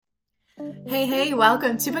Hey,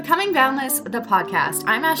 welcome to Becoming Boundless, the podcast.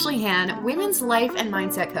 I'm Ashley Han, women's life and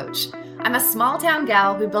mindset coach. I'm a small town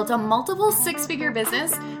gal who built a multiple six-figure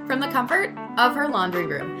business from the comfort of her laundry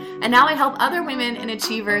room. And now I help other women and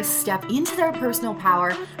achievers step into their personal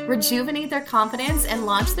power, rejuvenate their confidence, and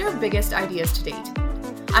launch their biggest ideas to date.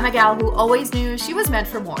 I'm a gal who always knew she was meant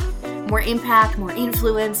for more impact, more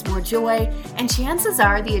influence, more joy, and chances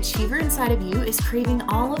are the achiever inside of you is craving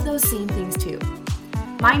all of those same things too.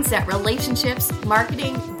 Mindset, relationships,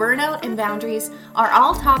 marketing, burnout, and boundaries are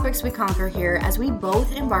all topics we conquer here as we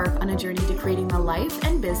both embark on a journey to creating the life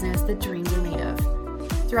and business that dreams are made of.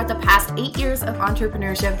 Throughout the past 8 years of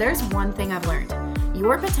entrepreneurship, there's one thing I've learned.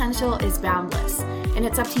 Your potential is boundless, and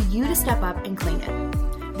it's up to you to step up and claim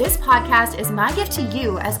it. This podcast is my gift to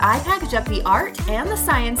you as I package up the art and the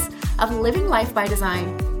science of living life by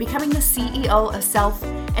design, becoming the CEO of self,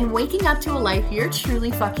 and waking up to a life you're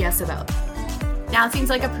truly fuck yes about. Now it seems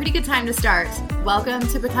like a pretty good time to start. Welcome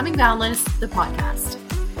to Becoming Boundless, the podcast.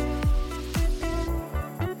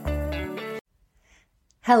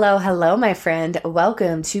 Hello, my friend.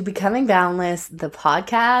 Welcome to Becoming Boundless, the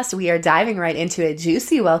podcast. We are diving right into a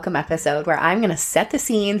juicy welcome episode where I'm going to set the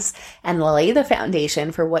scenes and lay the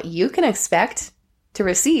foundation for what you can expect to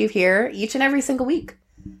receive here each and every single week.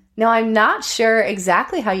 Now, I'm not sure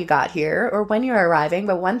exactly how you got here or when you're arriving,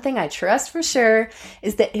 but one thing I trust for sure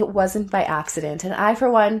is that it wasn't by accident. And I,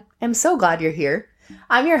 for one, am so glad you're here.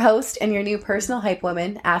 I'm your host and your new personal hype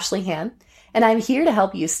woman, Ashley Han, and I'm here to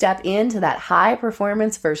help you step into that high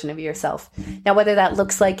performance version of yourself. Now, whether that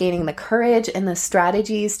looks like gaining the courage and the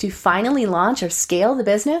strategies to finally launch or scale the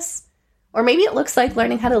business, or maybe it looks like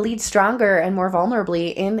learning how to lead stronger and more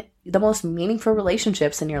vulnerably in the most meaningful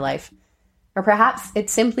relationships in your life. Or perhaps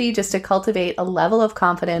it's simply just to cultivate a level of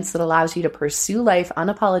confidence that allows you to pursue life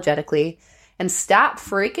unapologetically and stop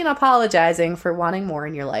freaking apologizing for wanting more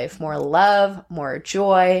in your life. More love, more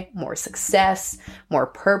joy, more success, more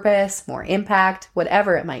purpose, more impact,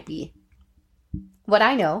 whatever it might be. What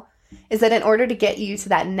I know is that in order to get you to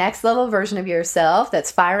that next level version of yourself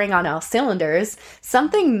that's firing on all cylinders,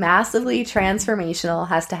 something massively transformational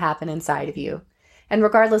has to happen inside of you. And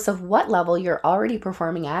regardless of what level you're already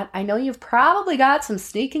performing at, I know you've probably got some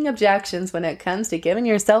sneaking objections when it comes to giving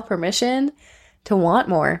yourself permission to want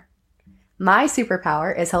more. My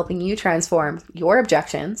superpower is helping you transform your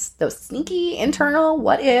objections, those sneaky internal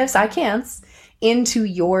what ifs, I can'ts, into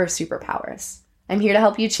your superpowers. I'm here to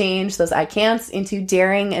help you change those I can'ts into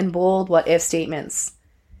daring and bold what if statements.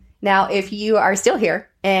 Now, if you are still here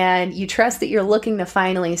and you trust that you're looking to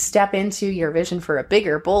finally step into your vision for a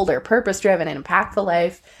bigger, bolder, purpose-driven, and impactful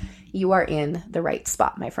life, you are in the right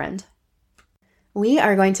spot, my friend. We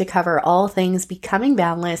are going to cover all things becoming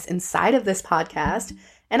boundless inside of this podcast,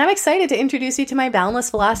 and I'm excited to introduce you to my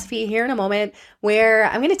boundless philosophy here in a moment, where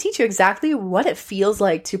I'm going to teach you exactly what it feels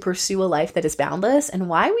like to pursue a life that is boundless and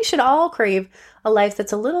why we should all crave a life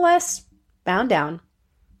that's a little less bound down.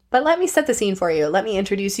 But let me set the scene for you. Let me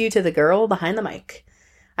introduce you to the girl behind the mic.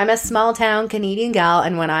 I'm a small town Canadian gal,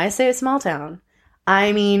 and when I say small town,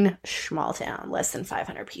 I mean small town, less than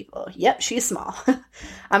 500 people. Yep, she's small.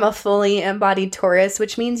 I'm a fully embodied Taurus,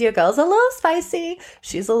 which means your girl's a little spicy.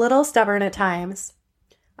 She's a little stubborn at times.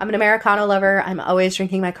 I'm an Americano lover. I'm always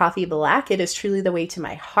drinking my coffee black. It is truly the way to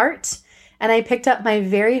my heart. And I picked up my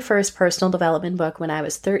very first personal development book when I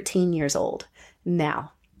was 13 years old.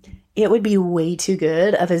 Now, it would be way too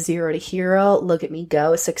good of a zero to hero, look at me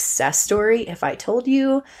go success story if I told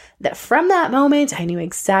you that from that moment, I knew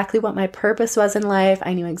exactly what my purpose was in life.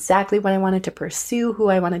 I knew exactly what I wanted to pursue, who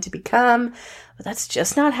I wanted to become, but that's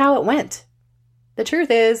just not how it went. The truth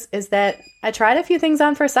is that I tried a few things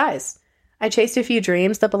on for size. I chased a few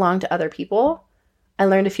dreams that belonged to other people. I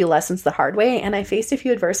learned a few lessons the hard way, and I faced a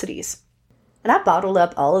few adversities. And I bottled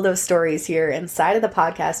up all of those stories here inside of the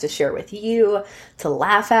podcast to share with you, to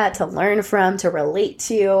laugh at, to learn from, to relate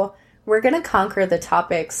to. We're going to conquer the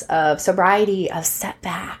topics of sobriety, of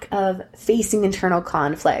setback, of facing internal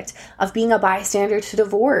conflict, of being a bystander to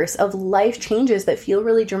divorce, of life changes that feel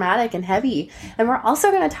really dramatic and heavy. And we're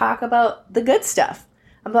also going to talk about the good stuff,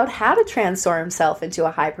 about how to transform himself into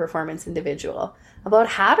a high-performance individual, about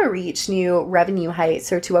how to reach new revenue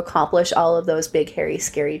heights or to accomplish all of those big, hairy,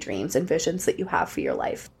 scary dreams and visions that you have for your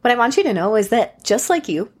life. What I want you to know is that just like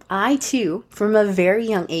you, I too, from a very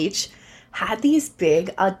young age, had these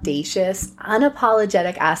big, audacious,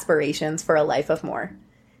 unapologetic aspirations for a life of more.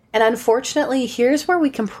 And unfortunately, here's where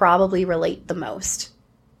we can probably relate the most.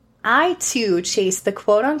 I too chased the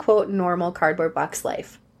quote-unquote normal cardboard box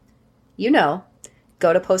life. You know,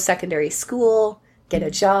 go to post-secondary school, get a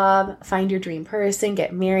job, find your dream person,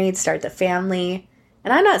 get married, start the family.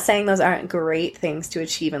 And I'm not saying those aren't great things to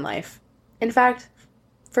achieve in life. In fact,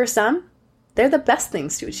 for some, they're the best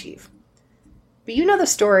things to achieve. But you know the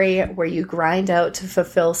story where you grind out to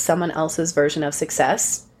fulfill someone else's version of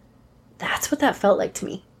success? That's what that felt like to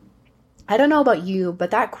me. I don't know about you,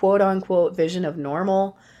 but that quote-unquote vision of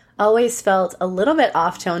normal always felt a little bit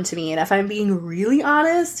off-tone to me, and if I'm being really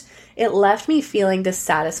honest, it left me feeling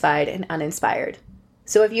dissatisfied and uninspired.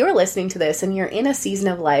 So if you're listening to this and you're in a season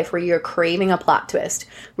of life where you're craving a plot twist,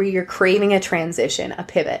 where you're craving a transition, a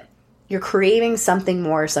pivot, you're craving something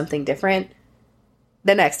more, something different,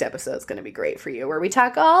 the next episode is going to be great for you, where we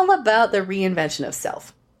talk all about the reinvention of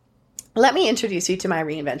self. Let me introduce you to my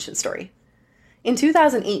reinvention story. In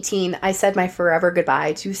 2018, I said my forever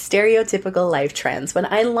goodbye to stereotypical life trends when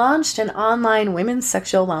I launched an online women's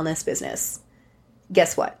sexual wellness business.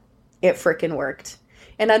 Guess what? It frickin' worked.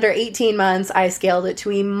 In under 18 months, I scaled it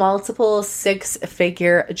to a multiple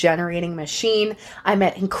six-figure generating machine. I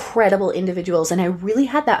met incredible individuals, and I really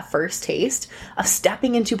had that first taste of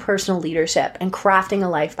stepping into personal leadership and crafting a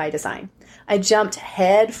life by design. I jumped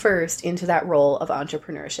head first into that role of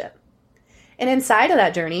entrepreneurship. And inside of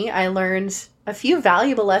that journey, I learned a few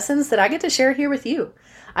valuable lessons that I get to share here with you.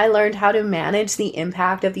 I learned how to manage the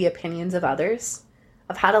impact of the opinions of others,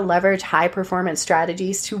 of how to leverage high performance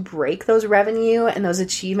strategies to break those revenue and those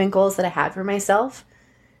achievement goals that I had for myself.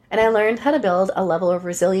 And I learned how to build a level of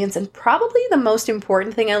resilience. And probably the most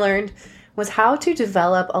important thing I learned was how to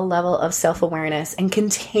develop a level of self-awareness and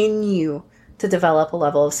continue to develop a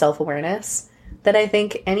level of self-awareness that I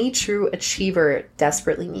think any true achiever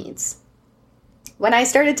desperately needs. When I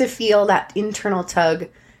started to feel that internal tug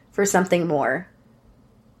for something more,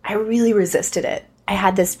 I really resisted it. I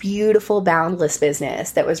had this beautiful, boundless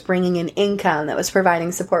business that was bringing in income, that was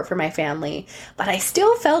providing support for my family, but I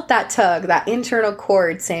still felt that tug, that internal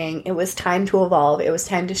cord saying it was time to evolve, it was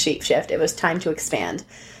time to shapeshift, it was time to expand.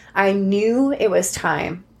 I knew it was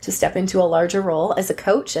time to step into a larger role as a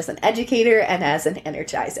coach, as an educator, and as an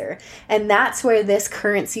energizer. And that's where this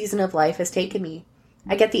current season of life has taken me.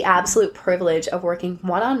 I get the absolute privilege of working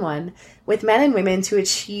one-on-one with men and women to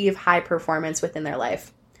achieve high performance within their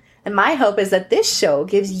life. And my hope is that this show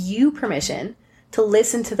gives you permission to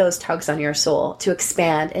listen to those tugs on your soul, to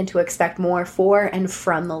expand and to expect more for and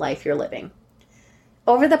from the life you're living.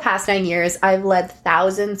 Over the past 9 years, I've led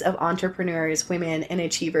thousands of entrepreneurs, women, and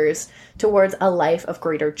achievers towards a life of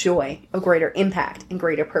greater joy, of greater impact, and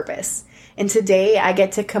greater purpose. And today, I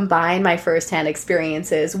get to combine my firsthand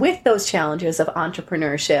experiences with those challenges of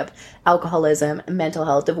entrepreneurship, alcoholism, mental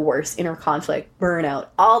health, divorce, inner conflict, burnout,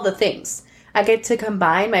 all the things. I get to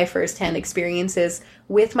combine my firsthand experiences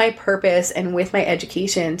with my purpose and with my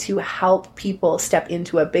education to help people step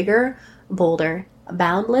into a bigger, bolder,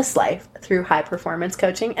 boundless life through high performance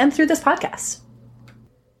coaching and through this podcast.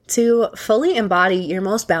 To fully embody your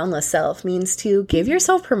most boundless self means to give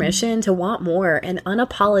yourself permission to want more and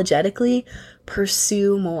unapologetically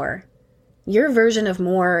pursue more. Your version of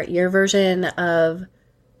more, your version of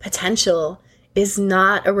potential is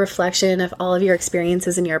not a reflection of all of your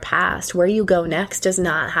experiences in your past. Where you go next does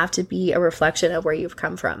not have to be a reflection of where you've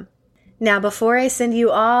come from. Now, before I send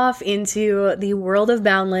you off into the world of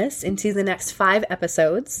Boundless, into the next 5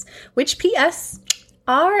 episodes, which PS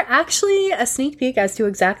are actually a sneak peek as to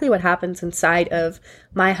exactly what happens inside of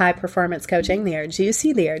my high performance coaching. They are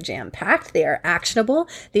juicy, they are jam-packed, they are actionable,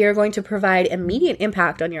 they are going to provide immediate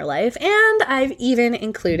impact on your life, and I've even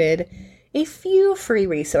included a few free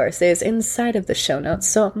resources inside of the show notes.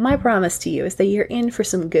 So my promise to you is that you're in for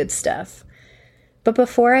some good stuff. But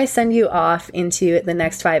before I send you off into the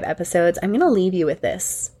next 5 episodes, I'm going to leave you with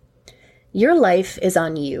this. Your life is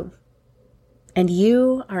on you, and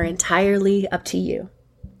you are entirely up to you.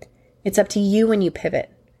 It's up to you when you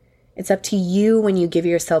pivot. It's up to you when you give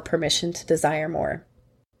yourself permission to desire more.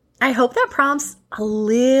 I hope that prompts a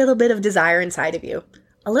little bit of desire inside of you,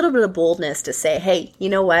 a little bit of boldness to say, hey, you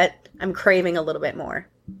know what? I'm craving a little bit more.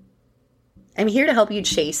 I'm here to help you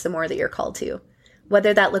chase the more that you're called to.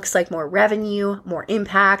 Whether that looks like more revenue, more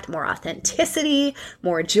impact, more authenticity,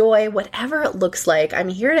 more joy, whatever it looks like, I'm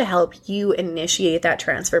here to help you initiate that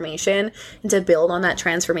transformation and to build on that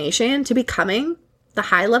transformation to becoming the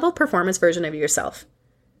high-level performance version of yourself.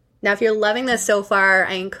 Now, if you're loving this so far,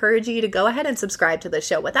 I encourage you to go ahead and subscribe to the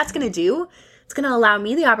show. What that's going to do, it's going to allow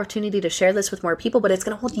me the opportunity to share this with more people, but it's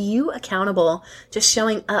going to hold you accountable to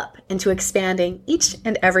showing up and to expanding each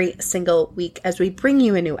and every single week as we bring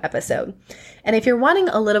you a new episode. And if you're wanting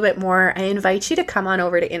a little bit more, I invite you to come on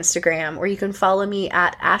over to Instagram, where you can follow me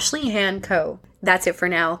at Ashley Han Co. That's it for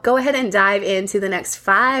now. Go ahead and dive into the next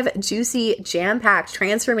 5 juicy, jam-packed,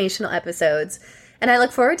 transformational episodes. And I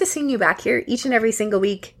look forward to seeing you back here each and every single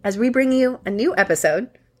week as we bring you a new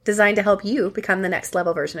episode designed to help you become the next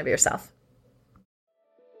level version of yourself.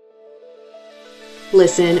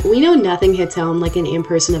 Listen, we know nothing hits home like an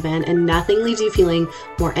in-person event, and nothing leaves you feeling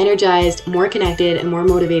more energized, more connected, and more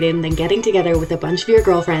motivated than getting together with a bunch of your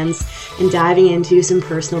girlfriends and diving into some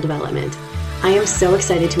personal development. I am so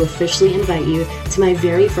excited to officially invite you to my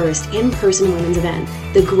very first in-person women's event.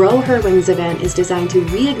 The Grow Her Wings event is designed to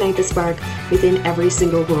reignite the spark within every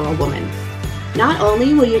single rural woman. Not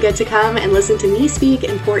only will you get to come and listen to me speak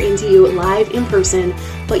and pour into you live in person,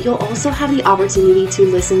 but you'll also have the opportunity to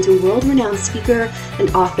listen to world-renowned speaker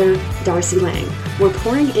and author Darcy Lang. We're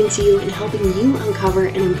pouring into you and helping you uncover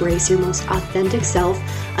and embrace your most authentic self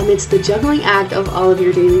amidst the juggling act of all of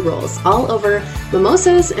your daily roles, all over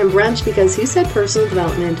mimosas and brunch, because who said personal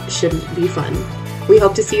development shouldn't be fun? We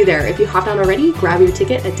hope to see you there. If you haven't already, grab your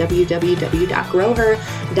ticket at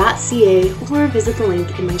www.growher.ca or visit the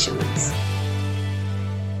link in my show notes.